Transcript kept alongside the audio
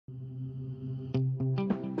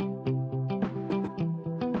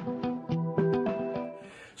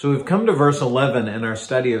So we've come to verse 11 in our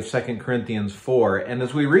study of 2 Corinthians 4, and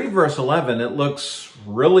as we read verse 11, it looks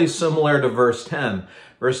really similar to verse 10.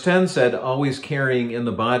 Verse 10 said, always carrying in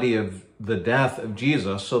the body of the death of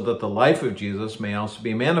Jesus, so that the life of Jesus may also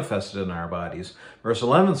be manifested in our bodies. Verse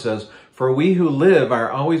 11 says, for we who live are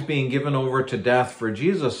always being given over to death for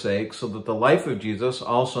Jesus' sake, so that the life of Jesus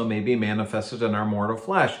also may be manifested in our mortal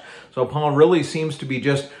flesh. So Paul really seems to be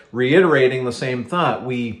just reiterating the same thought.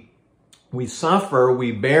 We suffer,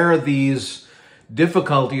 we bear these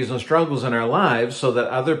difficulties and struggles in our lives so that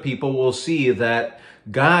other people will see that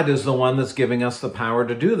God is the one that's giving us the power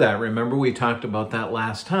to do that. Remember, we talked about that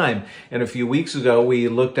last time. And a few weeks ago, we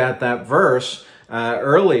looked at that verse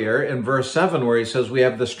earlier in verse 7 where he says we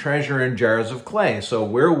have this treasure in jars of clay. So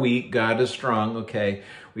we're weak, God is strong. Okay,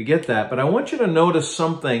 we get that. But I want you to notice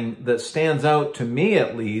something that stands out to me,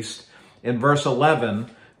 at least, in verse 11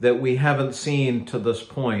 that we haven't seen to this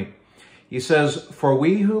point. He says, for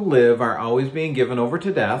we who live are always being given over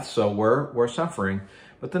to death, so we're suffering.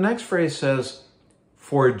 But the next phrase says,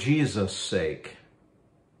 for Jesus' sake.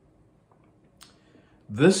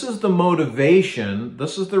 This is the motivation,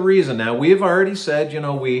 this is the reason. Now, we've already said,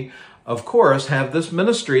 we, of course, have this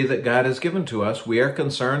ministry that God has given to us. We are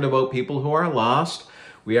concerned about people who are lost.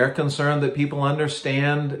 We are concerned that people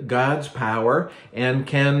understand God's power and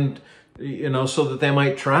can, so that they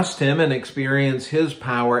might trust him and experience his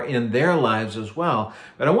power in their lives as well.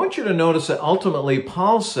 But I want you to notice that ultimately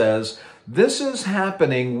Paul says, this is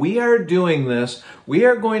happening. We are doing this. We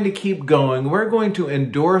are going to keep going. We're going to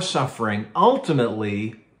endure suffering,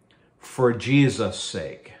 ultimately, for Jesus'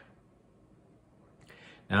 sake.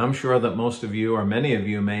 Now, I'm sure that most of you, or many of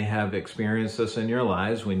you, may have experienced this in your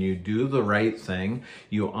lives. When you do the right thing,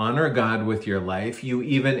 you honor God with your life, you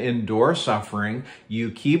even endure suffering, you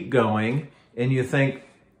keep going, and you think,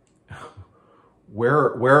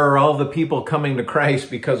 where are all the people coming to Christ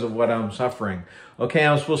because of what I'm suffering? Okay,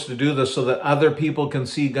 I'm supposed to do this so that other people can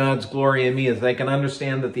see God's glory in me, as they can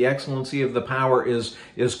understand that the excellency of the power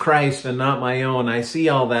is Christ and not my own. I see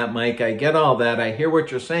all that, Mike. I get all that. I hear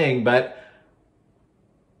what you're saying, but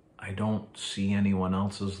I don't see anyone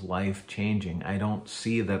else's life changing. I don't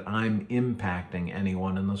see that I'm impacting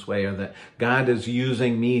anyone in this way, or that God is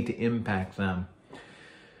using me to impact them.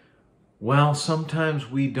 Well,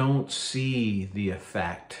 sometimes we don't see the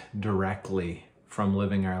effect directly from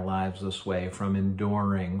living our lives this way, from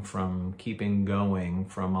enduring, from keeping going,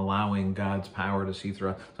 from allowing God's power to see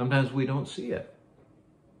through us. Sometimes we don't see it.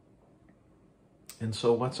 And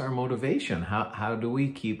so what's our motivation? How do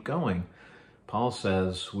we keep going? Paul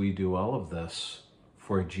says we do all of this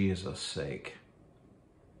for Jesus' sake.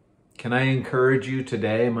 Can I encourage you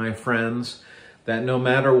today, my friends, that no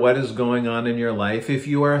matter what is going on in your life, if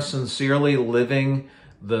you are sincerely living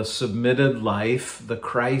the submitted life, the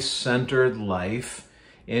Christ-centered life,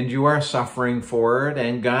 and you are suffering for it,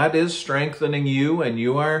 and God is strengthening you, and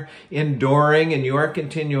you are enduring, and you are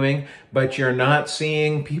continuing, but you're not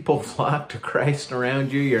seeing people flock to Christ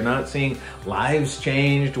around you, you're not seeing lives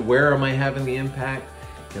changed, where am I having the impact?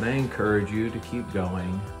 Can I encourage you to keep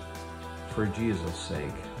going for Jesus'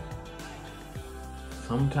 sake?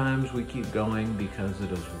 Sometimes we keep going because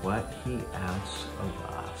it is what he asks of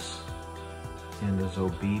us. And as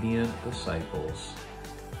obedient disciples,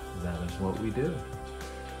 that is what we do.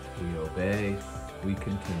 We obey, we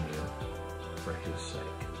continue for his sake.